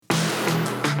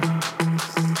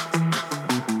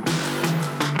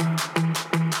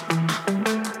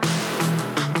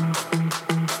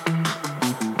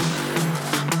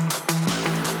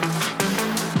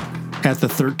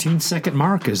13-second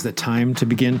mark is the time to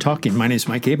begin talking. My name is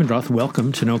Mike Abendroth.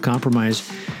 Welcome to No Compromise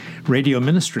Radio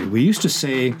Ministry. We used to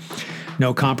say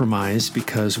no compromise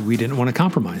because we didn't want to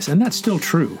compromise, and that's still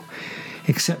true.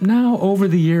 Except now, over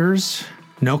the years,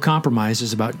 no compromise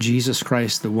is about Jesus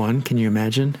Christ, the one, can you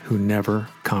imagine, who never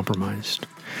compromised.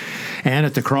 And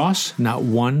at the cross, not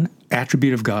one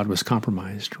attribute of God was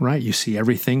compromised, right? You see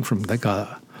everything from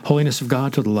the holiness of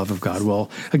God to the love of God. Well,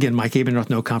 again, Mike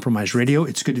Abendroth, No Compromise Radio.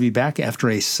 It's good to be back after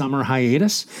a summer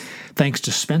hiatus, thanks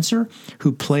to Spencer,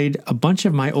 who played a bunch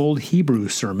of my old Hebrew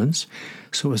sermons.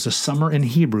 So it was a summer in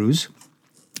Hebrews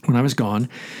when I was gone,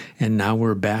 and now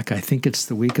we're back. I think it's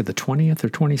the week of the 20th or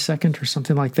 22nd or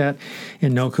something like that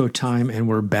in NoCo time, and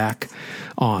we're back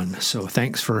on. So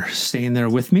thanks for staying there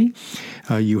with me.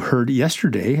 You heard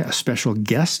yesterday a special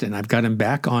guest, and I've got him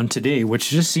back on today, which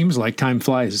just seems like time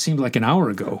flies. It seemed like an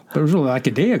hour ago, but it was really like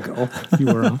a day ago you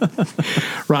were on.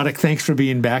 Radek, thanks for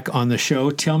being back on the show.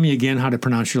 Tell me again how to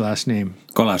pronounce your last name.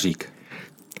 Kolarik.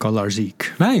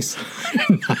 Kolarik. Nice.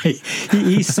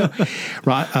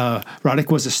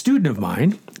 Radek was a student of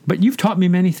mine, but you've taught me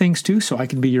many things too, so I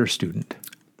can be your student.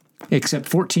 Except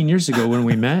 14 years ago when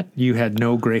we met, you had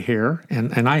no gray hair,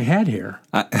 and I had hair.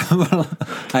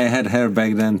 I had hair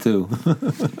back then too.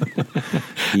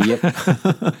 Yep.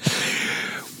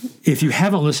 If you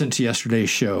haven't listened to yesterday's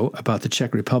show about the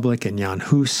Czech Republic and Jan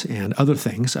Hus and other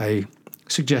things, I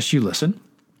suggest you listen,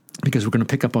 because we're going to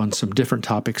pick up on some different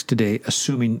topics today,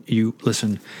 assuming you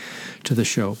listen to the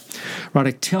show.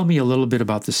 Radek, tell me a little bit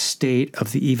about the state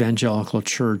of the evangelical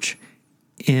church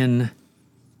in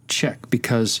Czech,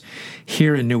 because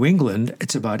here in New England,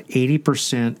 it's about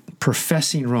 80%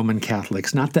 professing Roman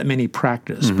Catholics, not that many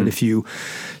practice, but if you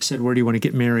said, where do you want to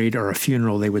get married or a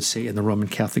funeral, they would say in the Roman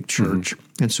Catholic Church.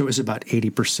 And so it's about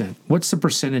 80%. What's the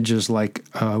percentages like,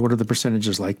 what are the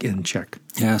percentages like in Czech?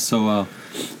 Yeah, so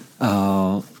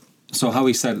how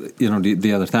we said,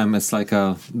 the other time, it's like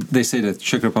they say that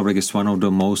Czech Republic is one of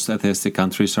the most atheistic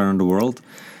countries around the world.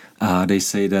 They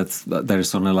say that there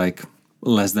is only like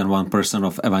less than 1%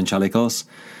 of evangelicals.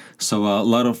 So a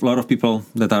lot of people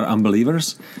that are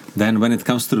unbelievers. Then when it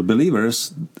comes to the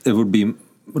believers, it would be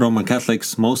Roman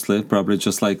Catholics mostly, probably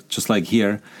just like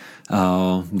here.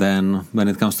 Then when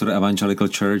it comes to the evangelical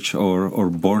church or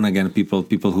born again people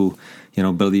who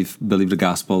believe the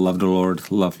gospel, love the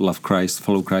Lord, love Christ,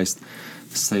 follow Christ,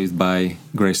 saved by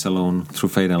grace alone, through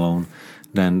faith alone,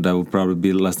 then that would probably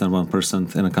be less than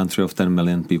 1% in a country of 10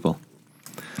 million people.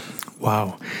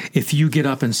 Wow. If you get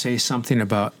up and say something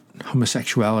about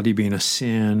homosexuality being a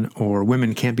sin or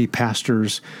women can't be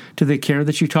pastors, do they care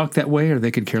that you talk that way, or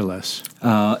they could care less?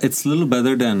 It's a little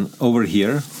better than over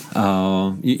here.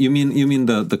 You mean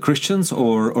the Christians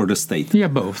or the state? Yeah,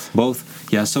 both.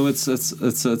 Both. Yeah. So it's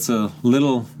a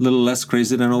little less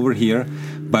crazy than over here,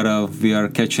 but we are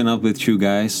catching up with you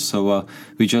guys. So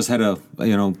we just had a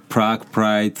Prague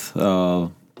Pride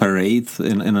parade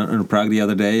in Prague the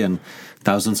other day, and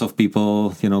thousands of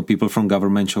people, people from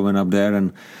government showing up there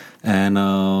and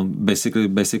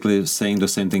basically saying the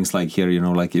same things like here,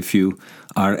 like if you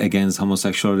are against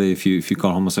homosexuality, if you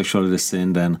call homosexuality a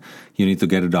sin, then you need to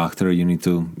get a doctor, you need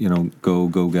to,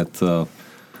 go get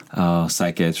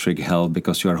psychiatric help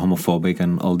because you are homophobic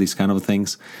and all these kind of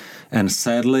things. And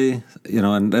sadly,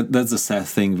 and that's the sad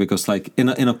thing, because like in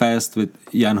the past with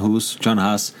John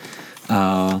Hus,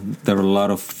 there were a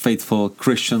lot of faithful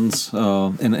Christians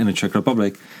in the Czech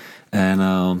Republic, and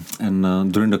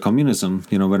during the communism,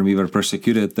 when we were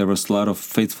persecuted, there was a lot of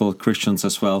faithful Christians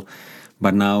as well.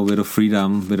 But now with the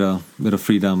freedom,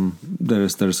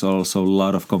 there's also a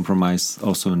lot of compromise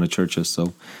also in the churches.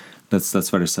 So that's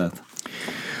very sad.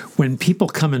 When people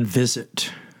come and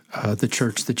visit the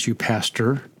church that you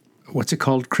pastor, what's it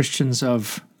called? Christians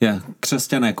of? Yeah,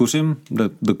 Křesťané Kuřim,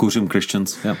 the Kuřim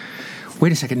Christians. Yeah.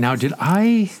 Wait a second. Now,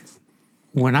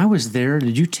 when I was there,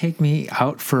 did you take me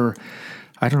out for,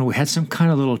 I don't know, we had some kind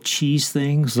of little cheese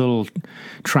things, little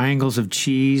triangles of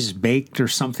cheese baked or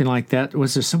something like that?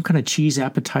 Was there some kind of cheese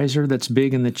appetizer that's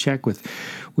big in the Czech with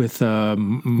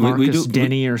Marcus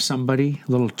Denny or somebody?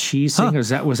 A little cheese thing? Or was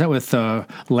that with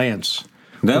Lance?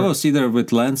 That was either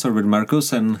with Lance or with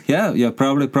Marcus, and yeah,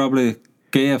 probably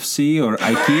KFC or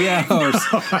IKEA or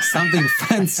something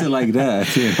fancy like that.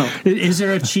 Is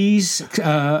there a cheese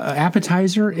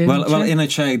appetizer? Well, in a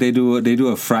Czech they do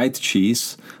a fried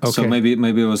cheese. Okay. So maybe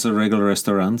it was a regular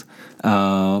restaurant.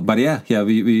 But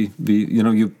we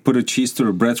you put a cheese to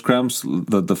the breadcrumbs,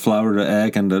 the flour, the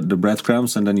egg, and the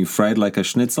breadcrumbs, and then you fry it like a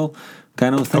schnitzel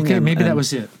kind of thing. Okay, maybe that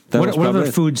was it. What other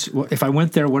it. foods? If I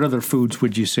went there, what other foods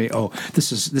would you say? Oh,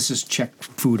 this is Czech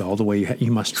food all the way.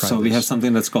 You must try. So this. we have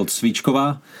something that's called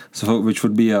svíčková, which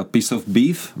would be a piece of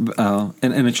beef.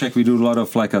 In a Czech, we do a lot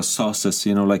of like sauces.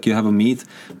 Like you have a meat,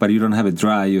 but you don't have it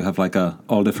dry. You have like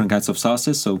all different kinds of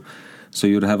sauces. So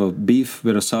you'd have a beef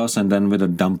with a sauce, and then with a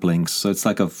dumplings. So it's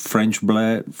like a French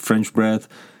bread,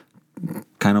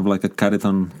 kind of like a cut it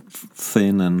on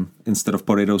thin, and instead of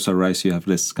potatoes or rice, you have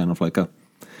this kind of like a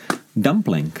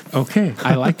dumpling. Okay,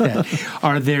 I like that.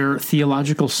 Are there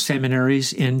theological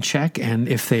seminaries in Czech? And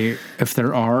if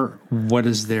there are, what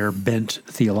is their bent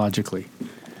theologically?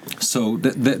 So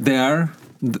there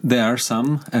are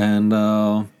some, and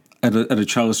at a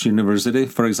Charles University,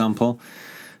 for example,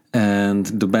 and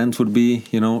the bent would be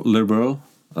liberal,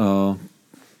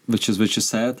 which is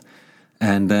sad.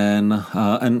 And then,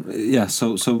 not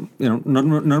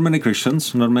many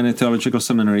Christians, not many theological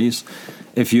seminaries.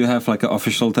 If you have like an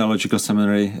official theological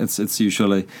seminary, it's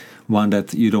usually one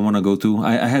that you don't want to go to.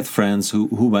 I had friends who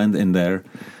went in there,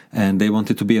 and they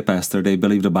wanted to be a pastor. They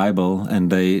believed the Bible, and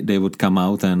they would come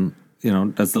out, and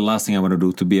that's the last thing I want to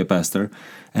do, to be a pastor.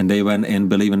 And they went in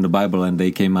believing the Bible, and they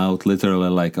came out literally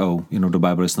like, oh, the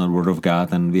Bible is not the Word of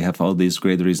God, and we have all these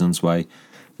great reasons why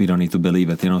we don't need to believe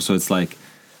it. So it's like,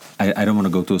 I don't want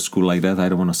to go to a school like that. I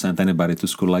don't want to send anybody to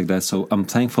school like that. So I'm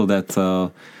thankful that,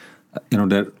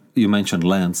 that you mentioned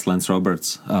Lance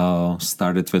Roberts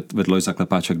started with Lojza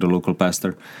Klepáček, the local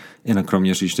pastor in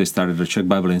Kroměříž. They started the Czech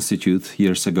Bible Institute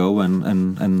years ago,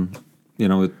 and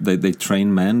they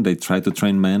train men. They try to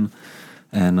train men.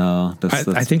 And that's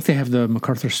I think they have the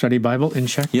MacArthur Study Bible in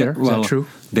Czech there. Is that true?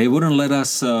 They wouldn't let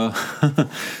us.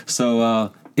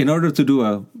 In order to do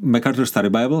a MacArthur Study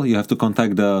Bible, you have to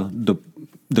contact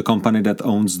the company that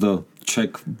owns the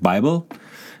Czech Bible.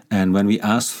 And when we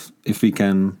asked if we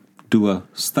can do a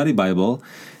study Bible,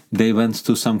 they went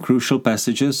to some crucial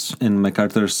passages in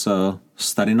MacArthur's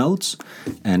study notes,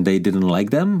 and they didn't like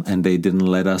them, and they didn't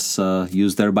let us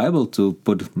use their Bible to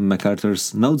put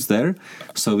MacArthur's notes there.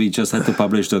 So we just had to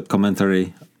publish the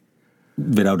commentary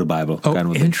without the Bible.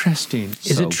 Oh, interesting.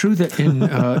 Is it true that in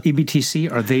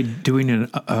EBTC, are they doing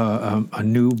a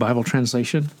new Bible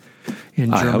translation in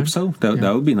German? I hope so.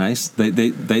 That would be nice.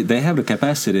 They have the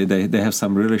capacity. They have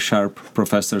some really sharp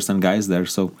professors and guys there.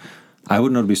 So I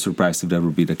would not be surprised if that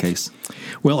would be the case.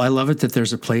 Well, I love it that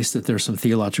there's a place that there's some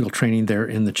theological training there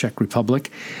in the Czech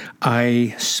Republic.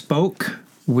 I spoke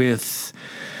with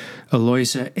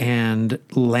Lojza and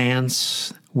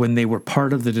Lance when they were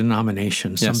part of the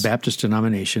denomination, some Baptist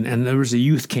denomination, and there was a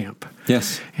youth camp.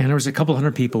 Yes. And there was a couple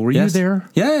hundred people. Were you there?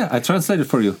 Yeah, I translated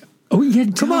for you. Oh, yeah,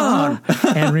 come on.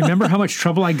 And remember how much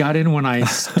trouble I got in when I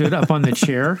stood up on the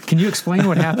chair? Can you explain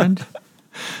what happened?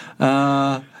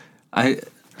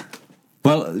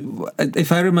 Well,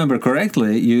 if I remember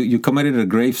correctly, you committed a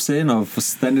grave sin of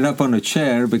standing up on a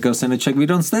chair, because in a Czech we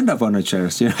don't stand up on the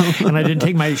chairs, And I didn't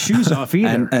take my shoes off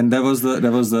either. And that was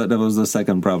the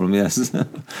second problem. Yes.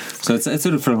 So it's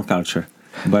a different culture,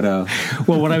 but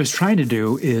well, what I was trying to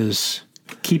do is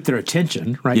keep their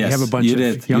attention, right? Yes, you have a bunch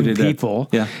of young people,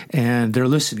 and they're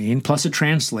listening, plus a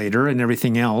translator and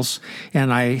everything else.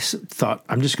 And I thought,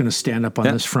 I'm just going to stand up on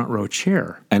this front row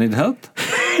chair. And it helped.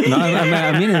 No,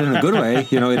 I mean it in a good way.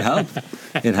 It helped.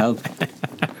 It helped.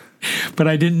 But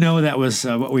I didn't know that was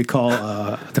what we call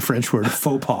the French word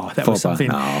faux pas. That was something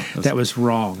that was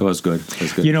wrong. It was good. It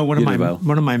was good.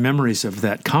 One of my memories of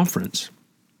that conference,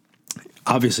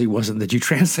 obviously wasn't that you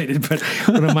translated, but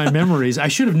one of my memories, I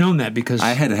should have known that because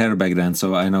I had hair back then,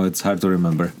 so I know it's hard to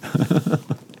remember.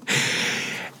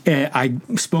 I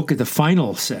spoke at the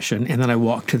final session, and then I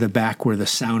walked to the back where the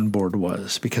soundboard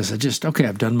was, because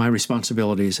I've done my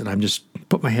responsibilities, and I'm just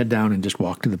put my head down and just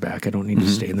walk to the back. I don't need to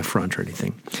stay in the front or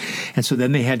anything. And so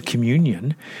then they had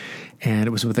communion, and it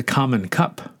was with a common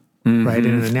cup, right,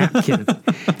 and a napkin.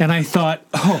 And I thought,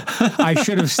 I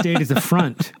should have stayed at the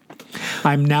front.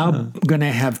 I'm now going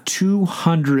to have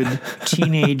 200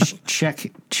 teenage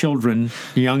Czech children,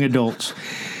 young adults,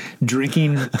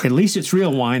 drinking, at least it's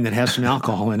real wine that has some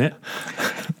alcohol in it,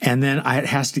 and then it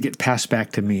has to get passed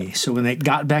back to me. So when they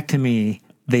got back to me,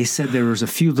 they said there was a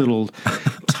few little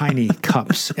tiny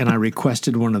cups, and I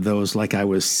requested one of those like I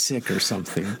was sick or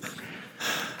something.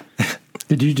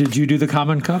 Did you do the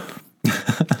common cup?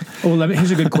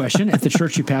 Here's a good question. At the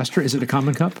church you pastor, is it a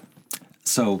common cup?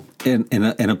 So in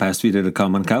a past, we did a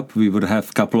common cup. We would have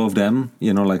a couple of them,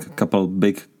 like a couple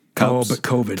big cups. Oh, but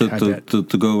COVID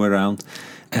to go around.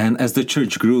 And as the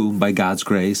church grew, by God's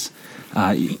grace,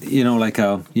 you want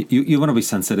to be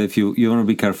sensitive. You want to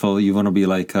be careful. You want to be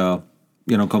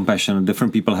compassionate.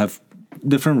 Different people have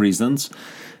different reasons.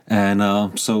 And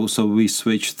so we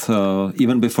switched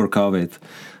even before COVID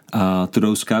to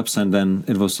those cups, and then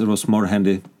it was more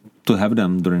handy to have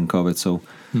them during COVID. So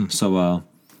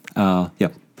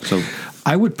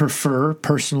I would prefer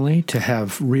personally to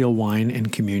have real wine in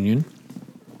communion.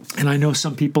 And I know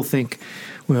some people think,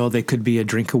 well, they could be a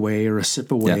drink away or a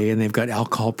sip away, and they've got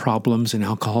alcohol problems, and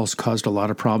alcohol's caused a lot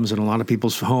of problems in a lot of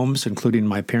people's homes, including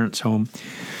my parents' home.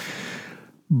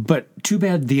 But too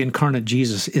bad the incarnate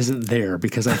Jesus isn't there,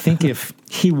 because I think if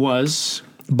he was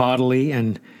bodily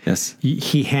and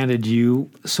he handed you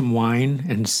some wine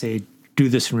and say, do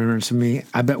this in remembrance of me,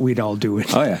 I bet we'd all do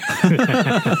it. Oh, yeah.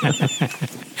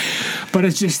 But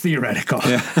it's just theoretical.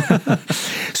 Yeah.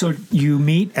 So you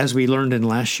meet, as we learned in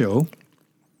last show,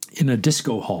 in a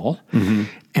disco hall,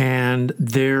 and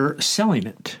they're selling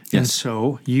it. Yes. And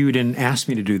so you didn't ask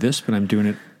me to do this, but I'm doing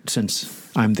it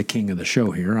since I'm the king of the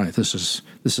show here. This is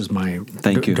my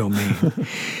domain.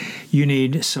 You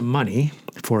need some money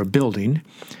for a building,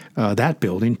 that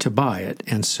building, to buy it.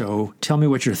 And so tell me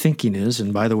what your thinking is.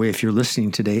 And by the way, if you're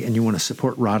listening today and you want to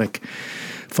support Radek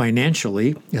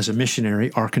financially as a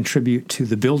missionary or contribute to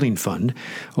the building fund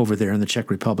over there in the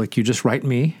Czech Republic, you just write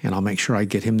me and I'll make sure I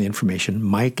get him the information,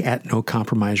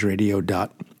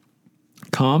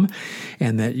 mike@nocompromiseradio.com,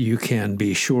 and that you can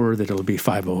be sure that it'll be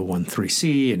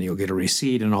 5013C and you'll get a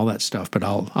receipt and all that stuff, but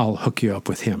I'll hook you up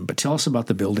with him. But tell us about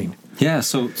the building. Yeah,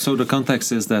 so the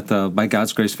context is that by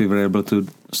God's grace we were able to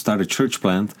start a church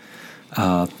plant.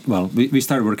 We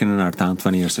started working in our town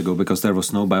 20 years ago because there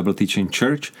was no Bible teaching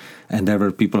church, and there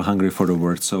were people hungry for the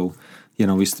word. So,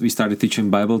 we started teaching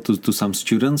Bible to some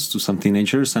students, to some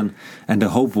teenagers, and the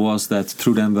hope was that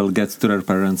through them we'll get to their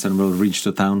parents and we'll reach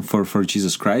the town for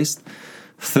Jesus Christ.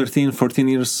 13, 14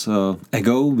 years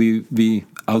ago, we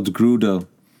outgrew the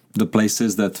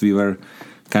places that we were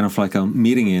kind of like a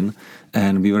meeting in,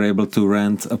 and we were able to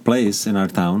rent a place in our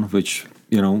town, which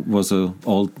was a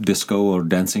old disco or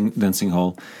dancing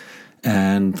hall,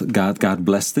 and God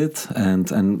blessed it,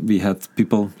 and we had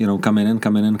people coming in,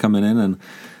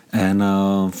 and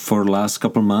for the last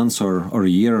couple months or a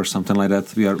year or something like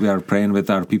that, we are praying with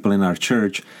our people in our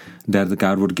church that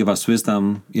God would give us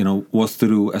wisdom, what to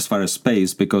do as far as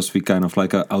space, because we kind of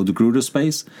like outgrew the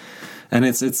space, and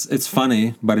it's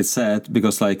funny, but it's sad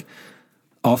because like.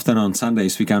 Often on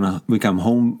Sundays we come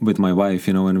home with my wife,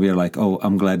 and we are like, oh,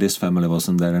 I'm glad this family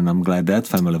wasn't there, and I'm glad that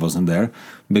family wasn't there,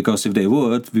 because if they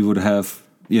would, we would have,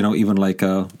 even like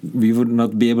we would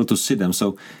not be able to see them.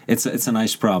 So it's a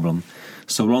nice problem.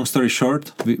 So long story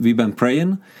short, we've been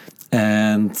praying,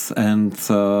 and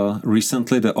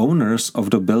recently the owners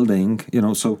of the building,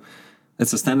 so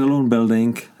it's a standalone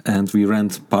building, and we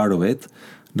rent part of it.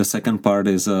 The second part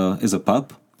is a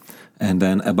pub. And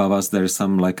then above us, there's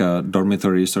some like a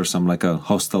dormitories or some like a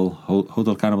hotel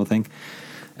kind of a thing.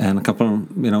 And a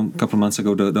couple months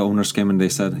ago, the owners came and they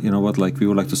said, you know what, like we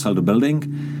would like to sell the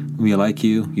building. We like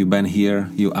you. You've been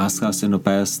here. You asked us in the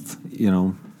past,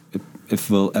 if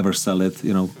we'll ever sell it,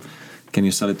 can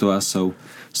you sell it to us? So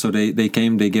they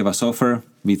came, they gave us offer.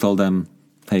 We told them,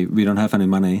 hey, we don't have any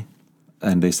money.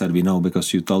 And they said, we know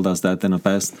because you told us that in the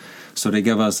past. So they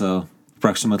gave us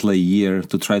approximately a year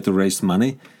to try to raise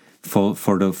money for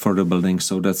the building.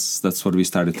 So that's what we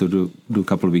started to do a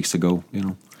couple of weeks ago,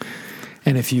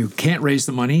 And if you can't raise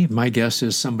the money, my guess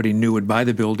is somebody new would buy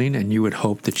the building and you would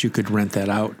hope that you could rent that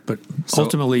out. But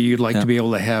ultimately, you'd like to be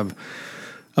able to have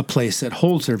a place that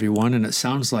holds everyone. And it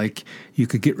sounds like you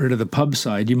could get rid of the pub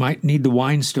side. You might need the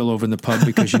wine still over in the pub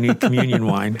because you need communion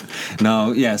wine.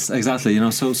 No, yes, exactly.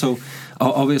 So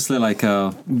obviously, like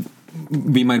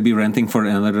we might be renting for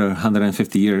another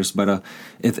 150 years, but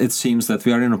it seems that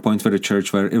we are in a point for the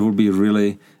church where it would be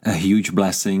really a huge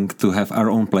blessing to have our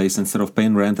own place instead of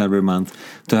paying rent every month,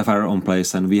 to have our own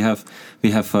place. And we have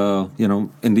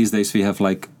in these days we have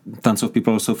like tons of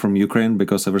people also from Ukraine,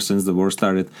 because ever since the war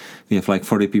started, we have like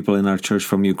 40 people in our church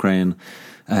from Ukraine.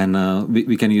 And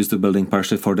we can use the building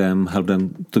partially for them, help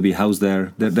them to be housed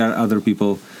there. There are other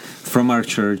people from our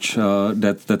church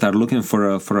that are looking for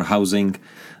a housing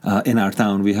in our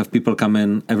town. We have people come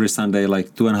in every Sunday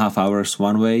like 2.5 hours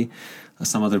one way.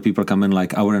 Some other people come in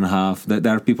like hour and a half.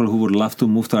 There are people who would love to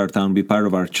move to our town, be part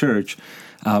of our church,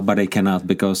 but they cannot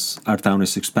because our town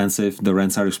is expensive. The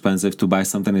rents are expensive. To buy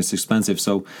something is expensive.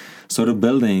 So the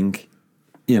building,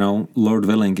 Lord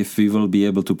willing, if we will be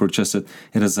able to purchase it,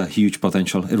 it has a huge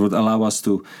potential. It would allow us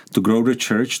to grow the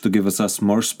church, to give us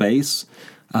more space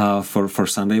for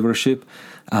Sunday worship.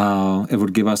 It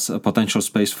would give us a potential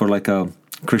space for like a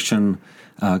Christian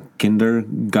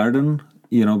kindergarten,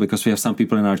 because we have some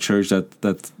people in our church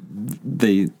that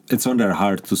it's on their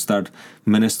heart to start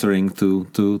ministering to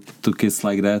kids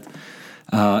like that.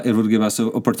 it would give us an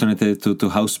opportunity to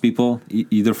house people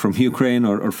either from Ukraine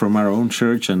or from our own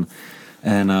church, and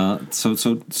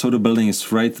so the building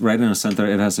is right in the center.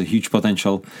 It has a huge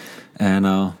potential, and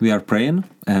we are praying.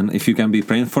 And if you can be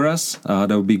praying for us, that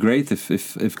would be great.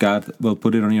 If God will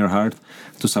put it on your heart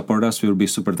to support us, we will be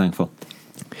super thankful.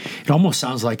 It almost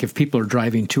sounds like if people are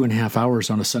driving 2.5 hours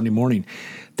on a Sunday morning,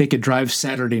 they could drive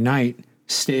Saturday night,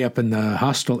 stay up in the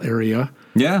hostel area,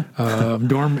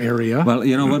 dorm area. Well,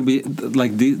 you know what? We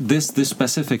like this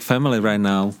specific family right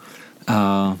now.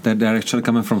 That they're actually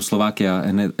coming from Slovakia,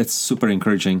 and it's super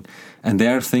encouraging. And they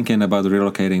are thinking about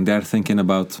relocating. They are thinking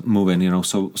about moving.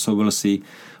 So we'll see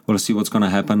what's going to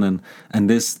happen. And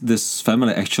this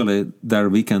family actually, there are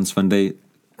weekends when they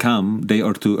come day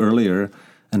or two earlier,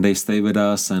 and they stay with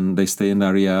us, and they stay in the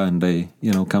area, and they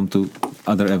come to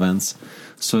other events.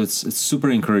 So it's super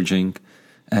encouraging.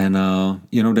 And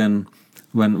then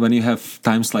when you have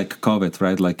times like COVID,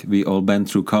 right? Like we all been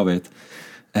through COVID.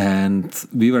 And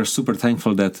we were super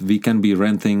thankful that we can be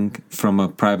renting from a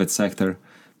private sector,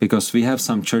 because we have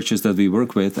some churches that we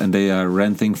work with, and they are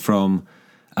renting from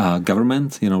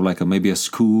government, like maybe a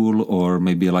school, or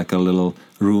maybe like a little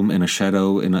room in a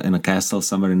shadow in a castle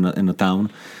somewhere in a town.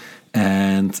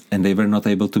 And they were not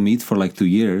able to meet for like 2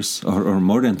 years or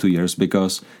more than 2 years,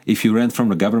 because if you rent from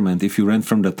the government, if you rent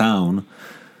from the town,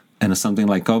 and something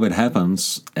like COVID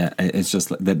happens, it's just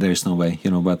that there's no way,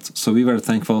 But so we were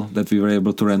thankful that we were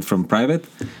able to rent from private.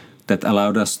 That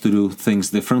allowed us to do things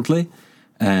differently,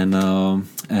 and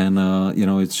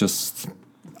it's just.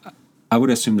 I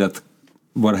would assume that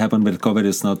what happened with COVID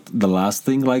is not the last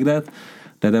thing like that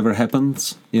ever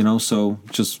happens, So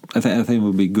just I think it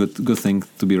would be good thing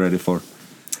to be ready for.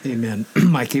 Amen.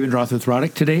 Mike Abendroth with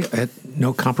Radek today at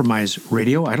No Compromise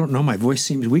Radio. I don't know, my voice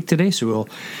seems weak today, so we'll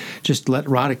just let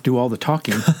Radek do all the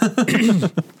talking.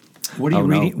 What are you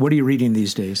reading? What are you reading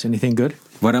these days? Anything good?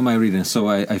 What am I reading? So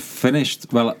I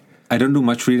finished. Well, I don't do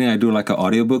much reading. I do like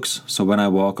audiobooks. So when I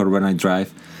walk or when I drive.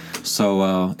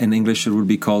 So in English, it would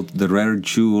be called The Rare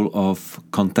Jewel of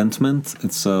Contentment.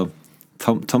 It's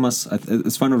Thomas.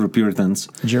 It's one of the Puritans.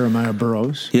 Jeremiah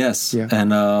Burroughs. Yes, yeah.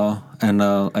 And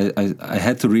I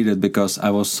had to read it because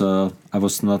I was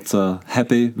not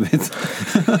happy with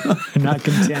not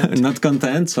content. Not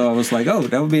content. So I was like, oh,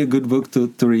 that would be a good book to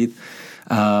read.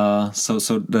 So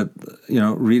that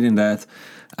reading that.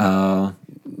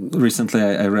 Recently,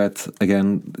 I read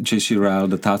again J.C. Ryle,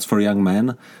 The Thoughts for Young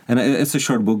Men, and it's a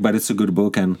short book, but it's a good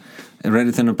book. And I read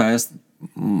it in the past.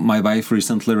 My wife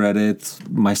recently read it.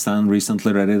 My son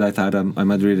recently read it. I thought I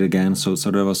might read it again. So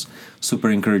that was super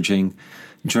encouraging.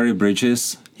 Jerry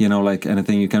Bridges, like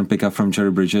anything you can pick up from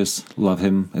Jerry Bridges, love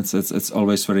him. It's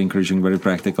always very encouraging, very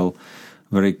practical,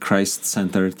 very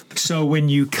Christ-centered. So when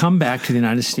you come back to the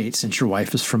United States, since your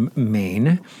wife is from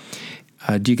Maine,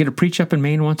 do you get to preach up in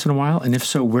Maine once in a while? And if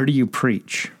so, where do you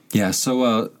preach? Yeah,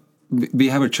 so we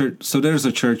have a church. So there's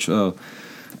a church,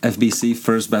 FBC,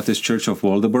 First Baptist Church of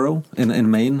Waldoboro in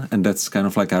Maine, and that's kind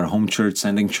of like our home church,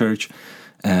 sending church,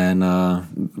 and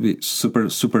we super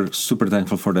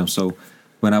thankful for them. So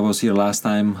when I was here last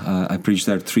time, I preached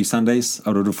there 3 Sundays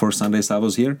out of the 4 Sundays I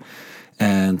was here,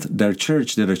 and their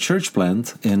church did a church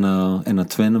plant in a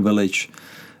twin village.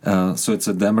 So it's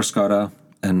at Damariscotta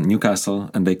and Newcastle,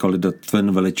 and they call it the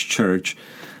Twin Village Church.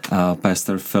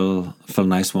 Pastor Phil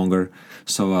Nicewonger.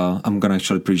 So I'm gonna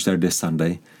actually preach there this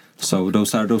Sunday. So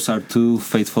those are 2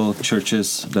 faithful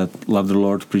churches that love the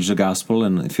Lord, preach the gospel.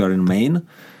 And if you are in Maine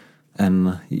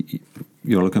and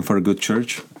you're looking for a good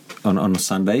church on a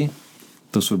Sunday,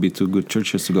 those would be 2 good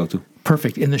churches to go to.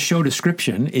 Perfect. In the show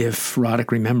description, if Radek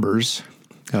remembers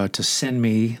to send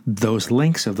me those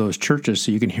links of those churches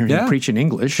so you can hear him preach in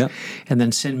English, and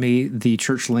then send me the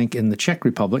church link in the Czech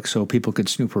Republic so people could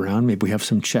snoop around. Maybe we have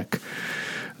some Czech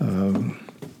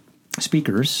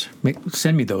speakers.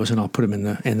 Send me those, and I'll put them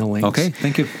in the links. Okay,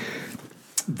 thank you.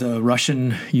 The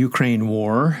Russian-Ukraine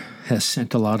war has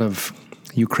sent a lot of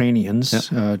Ukrainians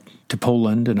to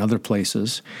Poland and other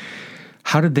places.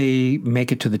 How did they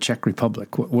make it to the Czech Republic?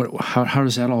 How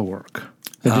does that all work?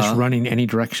 They're just running any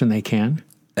direction they can?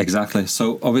 Exactly.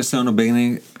 So obviously on the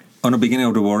beginning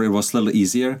of the war, it was a little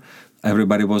easier.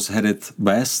 Everybody was headed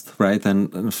west, right?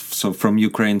 And so from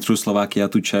Ukraine through Slovakia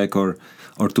to Czech or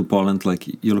to Poland, like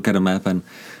you look at a map, and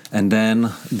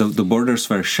then the borders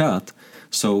were shut.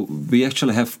 So we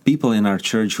actually have people in our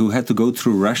church who had to go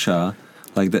through Russia,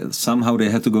 like that. Somehow they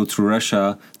had to go through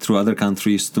Russia, through other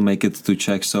countries to make it to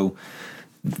Czech. So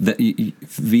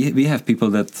we have people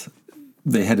that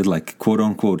they had it like quote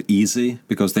unquote easy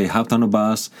because they hopped on a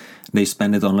bus. They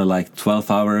spent it only like 12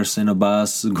 hours in a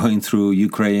bus going through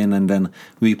Ukraine, and then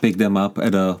we picked them up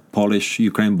at the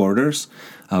Polish-Ukraine borders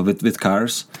with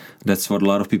cars. That's what a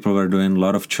lot of people were doing. A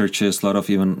lot of churches, a lot of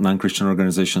even non-Christian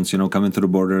organizations, coming to the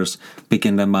borders,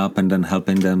 picking them up, and then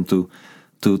helping them to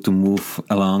move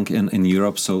along in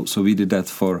Europe. So we did that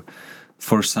for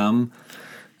some,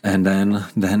 and then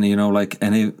like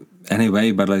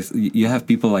anyway, but like you have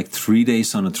people like 3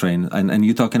 days on a train, and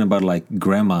you're talking about like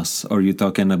grandmas, or you're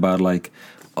talking about like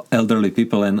elderly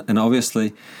people, and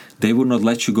obviously they would not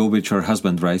let you go with your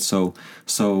husband, right? So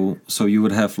you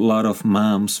would have a lot of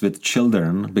moms with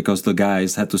children because the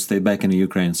guys had to stay back in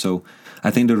Ukraine. So I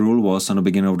think the rule was on the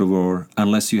beginning of the war,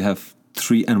 unless you have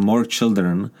 3 and more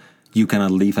children, you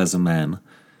cannot leave as a man.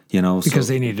 Because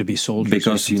they need to be soldiers.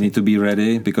 Because you need to be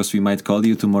ready, because we might call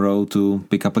you tomorrow to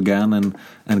pick up a gun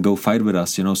and go fight with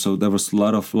us, So there was a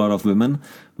lot of women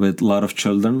with a lot of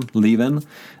children leaving.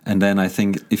 And then I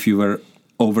think if you were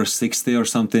over 60 or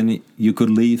something, you could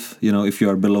leave. If you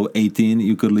are below 18,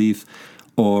 you could leave.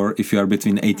 Or if you are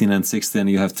between 18 and 60 and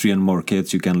you have 3 and more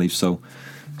kids, you can leave. So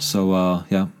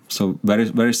very,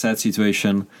 very sad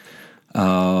situation.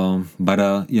 But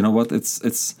you know what?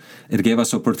 It gave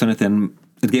us opportunity, and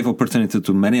it gave opportunity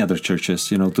to many other churches,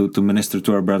 to minister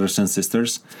to our brothers and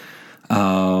sisters,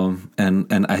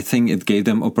 and I think it gave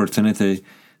them opportunity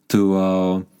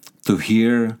to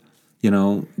hear,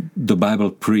 the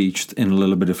Bible preached in a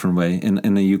little bit different way.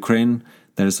 In the Ukraine,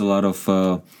 there is a lot of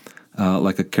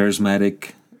like a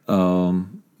charismatic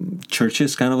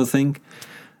churches kind of a thing,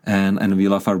 and we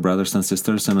love our brothers and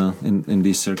sisters in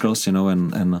these circles,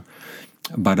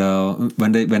 but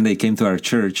when they came to our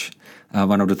church.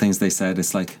 One of the things they said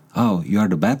is like, "Oh, you are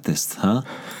the Baptist, huh?"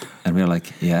 And we're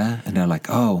like, "Yeah." And they're like,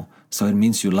 "Oh, so it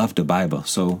means you love the Bible."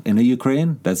 So in the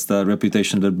Ukraine, that's the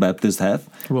reputation that Baptists have.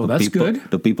 Well, that's good.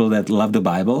 The people that love the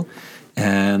Bible.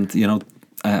 And,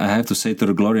 I have to say, to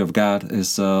the glory of God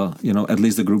is, at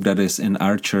least the group that is in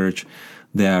our church,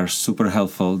 they are super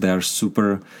helpful. They are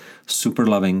super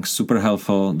loving, super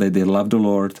helpful. They love the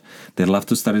Lord. They love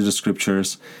to study the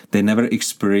scriptures. They never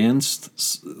experienced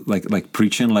like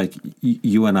preaching like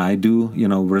you and I do,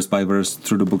 verse by verse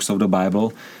through the books of the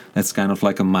Bible. That's kind of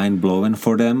like a mind blowing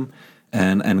for them,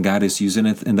 and God is using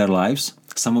it in their lives.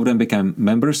 Some of them became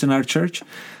members in our church.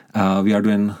 We are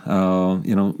doing,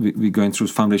 we're going through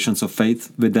Foundations of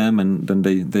Faith with them, and then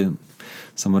they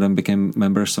some of them became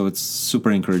members, so it's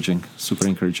super encouraging.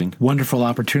 Wonderful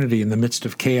opportunity in the midst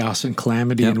of chaos and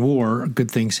calamity and war. Good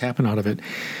things happen out of it.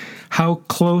 How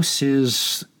close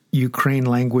is Ukraine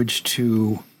language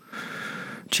to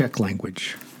Czech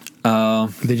language? Are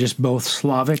they just both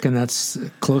Slavic, and that's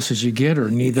close as you get,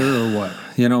 or neither, or what?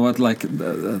 You know what, like...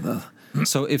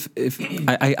 So if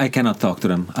I cannot talk to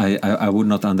them, I would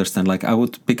not understand. Like I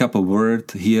would pick up a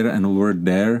word here and a word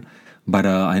there, but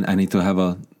I need to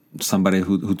have somebody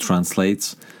who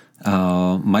translates.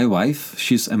 My wife,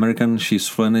 she's American, she's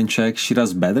fluent in Czech. She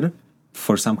does better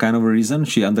for some kind of a reason.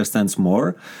 She understands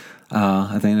more.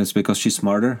 I think it's because she's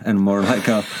smarter and more like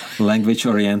a language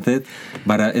oriented.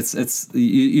 But it's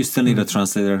you still need a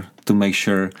translator to make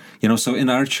sure. So in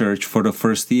our church for the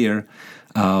first year,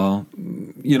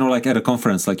 like at a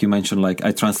conference, like you mentioned, like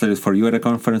I translated for you at a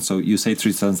conference. So you say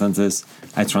 3 sentences,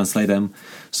 I translate them.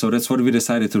 So that's what we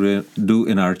decided to do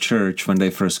in our church when they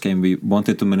first came. We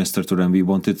wanted to minister to them. We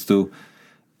wanted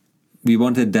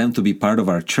them to be part of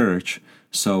our church.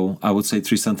 So I would say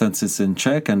 3 sentences in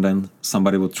Czech, and then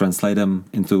somebody would translate them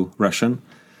into Russian.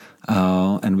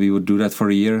 And we would do that for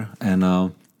a year. And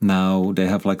now they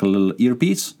have like a little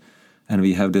earpiece. And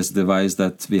we have this device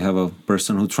that we have a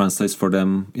person who translates for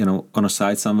them, on a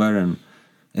side somewhere, and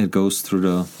it goes through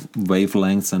the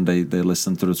wavelengths, and they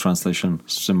listen to the translation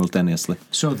simultaneously.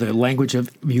 So the language of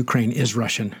Ukraine is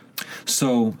Russian.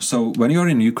 So when you're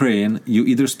in Ukraine, you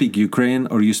either speak Ukraine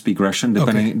or you speak Russian,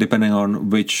 depending on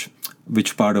which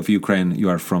part of Ukraine you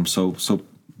are from. So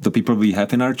the people we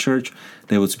have in our church,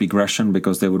 they would speak Russian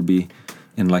because they would be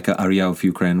in like an area of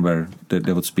Ukraine where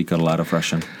they would speak a lot of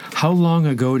Russian. How long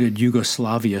ago did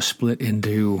Yugoslavia split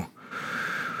into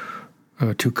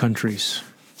 2 countries?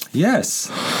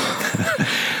 Yes.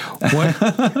 What?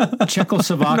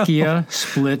 Czechoslovakia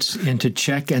splits into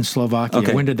Czech and Slovakia.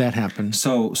 Okay. When did that happen?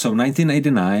 So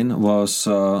 1989 was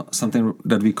something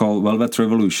that we call Velvet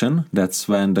Revolution. That's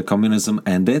when the communism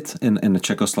ended in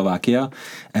Czechoslovakia.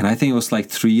 And I think it was like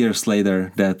 3 years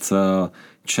later that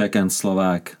Czech and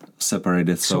Slovak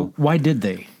separated. So why did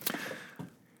they?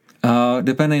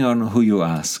 Depending on who you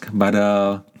ask. But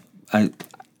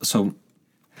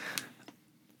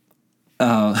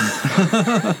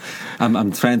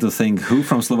I'm trying to think who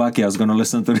from Slovakia is going to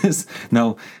listen to this.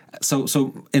 No,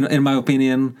 so in my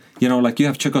opinion, like you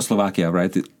have Czechoslovakia,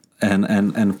 right?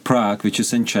 And Prague, which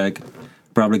is in Czech,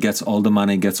 probably gets all the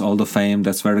money, gets all the fame.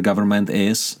 That's where the government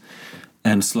is.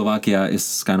 And Slovakia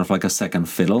is kind of like a second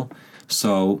fiddle.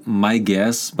 So my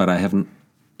guess, but I haven't,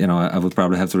 I would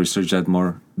probably have to research that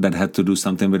more, that had to do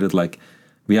something with it. Like,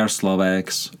 we are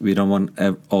Slovaks. We don't want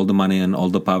all the money and all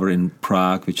the power in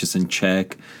Prague, which is in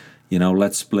Czech.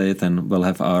 Let's split and we'll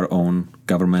have our own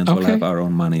government. Okay. We'll have our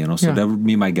own money, So that would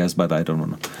be my guess, but I don't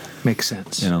know. Makes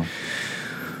sense.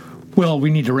 Well, we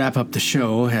need to wrap up the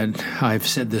show, and I've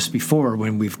said this before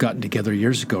when we've gotten together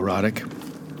years ago, Radek.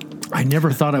 I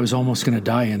never thought I was almost going to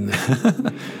die in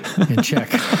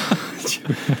Czech.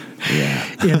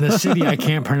 In the city I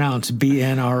can't pronounce,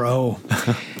 BNRO,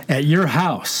 at your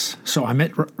house. So I'm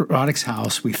at Radek's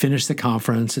house. We finished the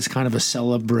conference. It's kind of a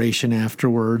celebration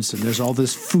afterwards, and there's all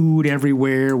this food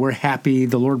everywhere. We're happy.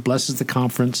 The Lord blesses the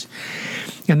conference.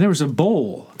 And there was a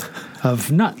bowl of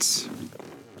nuts.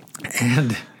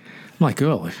 And I'm like,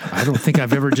 oh, I don't think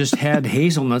I've ever just had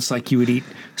hazelnuts like you would eat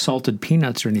salted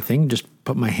peanuts or anything. Just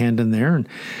put my hand in there and,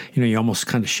 you almost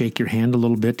kind of shake your hand a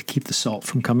little bit to keep the salt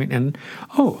from coming. And,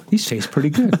 oh, these taste pretty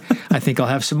good. I think I'll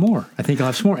have some more.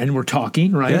 And we're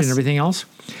talking, right, yes. And everything else.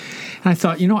 And I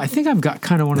thought, I think I've got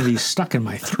kind of one of these stuck in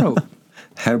my throat.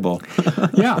 Hairball.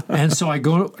 Yeah. And so I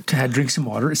go to drink some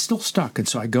water. It's still stuck. And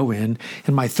so I go in,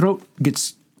 and my throat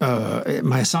gets...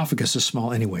 my esophagus is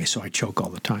small anyway, so I choke all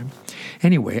the time.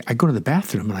 Anyway, I go to the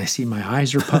bathroom and I see my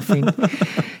eyes are puffing.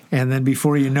 And then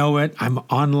before you know it, I'm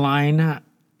online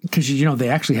because, they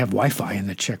actually have Wi-Fi in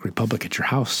the Czech Republic at your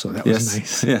house. So that was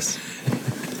nice. Yes.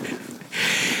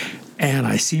 And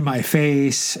I see my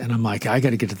face and I'm like, I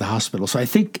got to get to the hospital. So I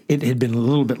think it had been a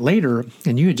little bit later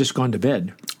and you had just gone to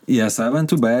bed. Yes, I went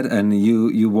to bed and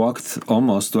you walked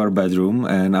almost to our bedroom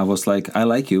and I was like, I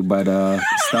like you, but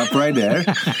stop right there.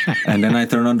 And then I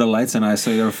turned on the lights and I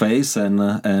saw your face and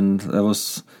I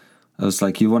was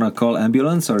like, you want to call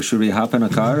ambulance or should we hop in a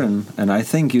car? And I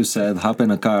think you said hop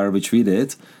in a car, which we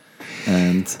did.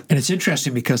 And it's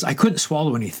interesting because I couldn't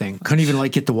swallow anything, couldn't even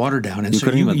get the water down. And you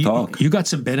couldn't even talk. You got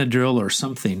some Benadryl or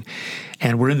something,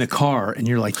 and we're in the car, and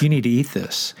you're like, you need to eat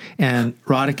this. And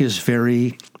Radek is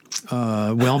very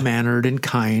well-mannered and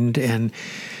kind, and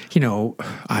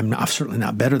I'm certainly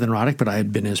not better than Radek, but I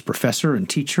had been his professor and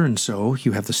teacher, and so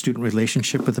you have the student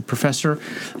relationship with the professor,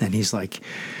 and he's like...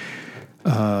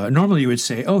 normally you would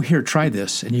say, oh, here, try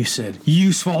this. And you said,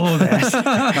 you swallow that.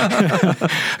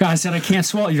 I said, I can't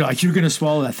swallow. You're like, you're going to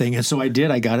swallow that thing. And so I did.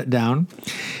 I got it down.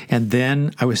 And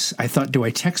then I thought, do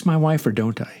I text my wife or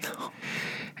don't I?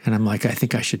 And I'm like, I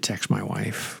think I should text my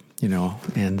wife,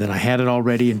 And then I had it all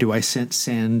ready. And do I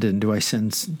send? And do I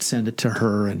send it to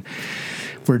her? And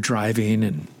we're driving.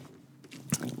 And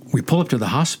we pull up to the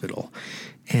hospital.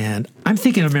 And I'm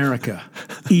thinking America,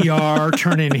 ER,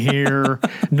 turn in here,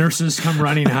 nurses come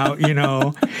running out,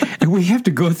 and we have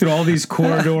to go through all these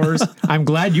corridors. I'm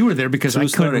glad you were there because I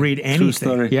couldn't read anything. True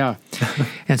story. Yeah.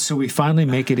 And so we finally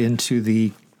make it into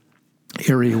the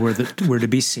area where to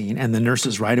be seen, and the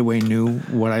nurses right away knew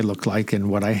what I looked like and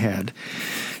what I had.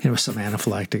 It was some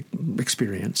anaphylactic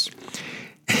experience.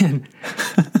 And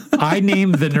I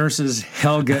named the nurses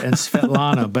Helga and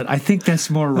Svetlana, but I think that's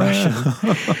more Russian.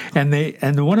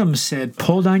 And one of them said,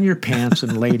 pull down your pants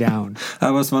and lay down.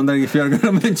 I was wondering if you were going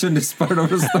to mention this part of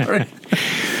the story.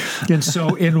 And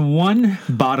so in one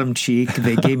bottom cheek,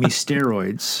 they gave me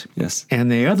steroids. Yes. And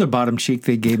the other bottom cheek,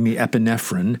 they gave me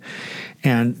epinephrine.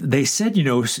 And they said,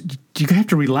 you have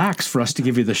to relax for us to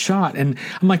give you the shot. And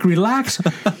I'm like, relax?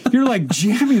 You're like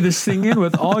jamming this thing in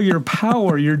with all your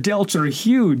power. Your delts are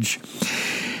huge.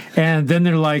 And then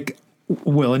they're like,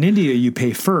 well, in India, you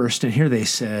pay first. And here they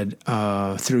said,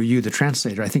 through you, the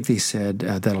translator, I think they said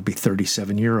that'll be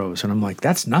 37 euros. And I'm like,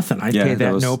 that's nothing. I'd pay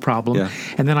that, no problem. Yeah.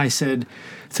 And then I said,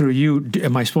 through you,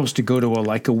 am I supposed to go to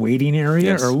a waiting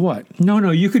area or what?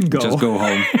 No, you can go. Just go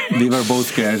home. We were both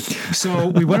scared. So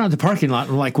we went out to the parking lot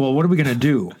and we're like, well, what are we going to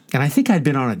do? And I think I'd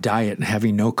been on a diet and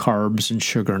having no carbs and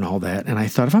sugar and all that. And I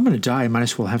thought, if I'm going to die, I might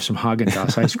as well have some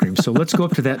Haagen-Dazs ice cream. So let's go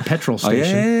up to that petrol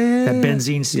station, that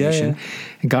benzene station,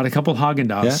 and got a couple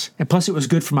Haagen-Dazs. Yeah. And plus it was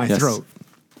good for my throat.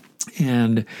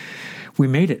 And we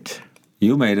made it.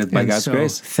 You made it by God's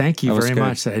grace. Thank you very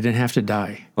much that I didn't have to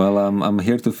die. Well, I'm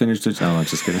here to finish the... No, I'm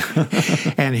just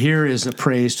kidding. And here is a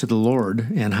praise to the Lord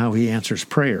and how he answers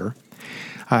prayer.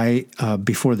 I,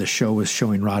 before the show, was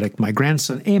showing Radek my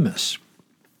grandson, Amos.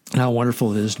 How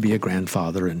wonderful it is to be a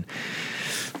grandfather. And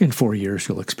in 4 years,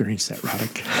 you'll experience that,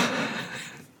 Radek.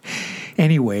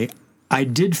 Anyway, I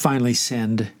did finally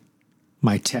send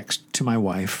my text to my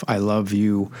wife, I love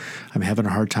you, I'm having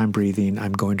a hard time breathing,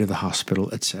 I'm going to the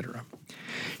hospital, etc.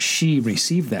 She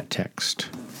received that text,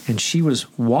 and she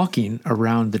was walking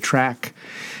around the track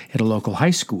at a local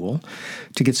high school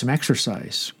to get some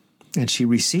exercise. And she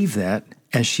received that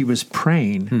as she was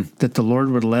praying that the Lord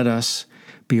would let us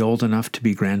be old enough to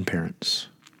be grandparents.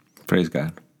 Praise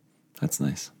God. That's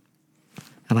nice.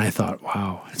 And I thought,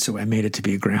 wow. And so I made it to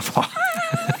be a grandpa.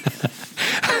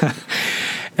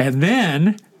 And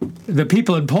then the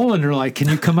people in Poland are like, can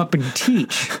you come up and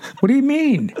teach? What do you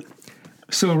mean?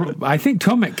 So I think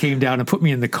Tomek came down and put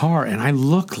me in the car, and I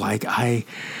looked like I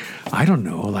don't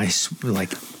know,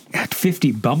 like had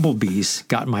 50 bumblebees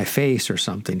got in my face or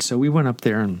something. So we went up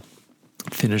there and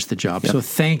finished the job. Yep. So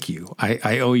thank you.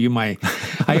 I owe you I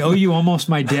owe you almost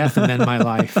my death and then my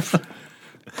life.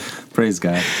 Praise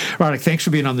God. Radek, thanks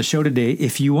for being on the show today.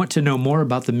 If you want to know more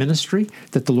about the ministry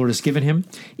that the Lord has given him,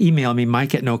 email me,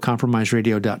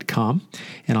 mike@nocompromiseradio.com,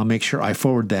 and I'll make sure I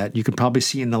forward that. You can probably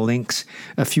see in the links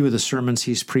a few of the sermons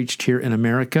he's preached here in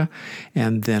America,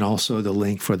 and then also the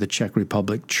link for the Czech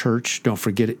Republic Church. Don't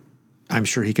forget it. I'm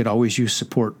sure he could always use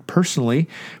support personally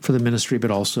for the ministry,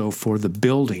 but also for the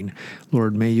building.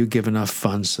 Lord, may you give enough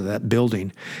funds to that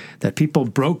building that people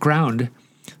broke ground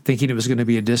thinking it was going to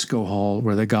be a disco hall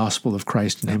where the gospel of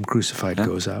Christ and him crucified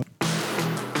goes out.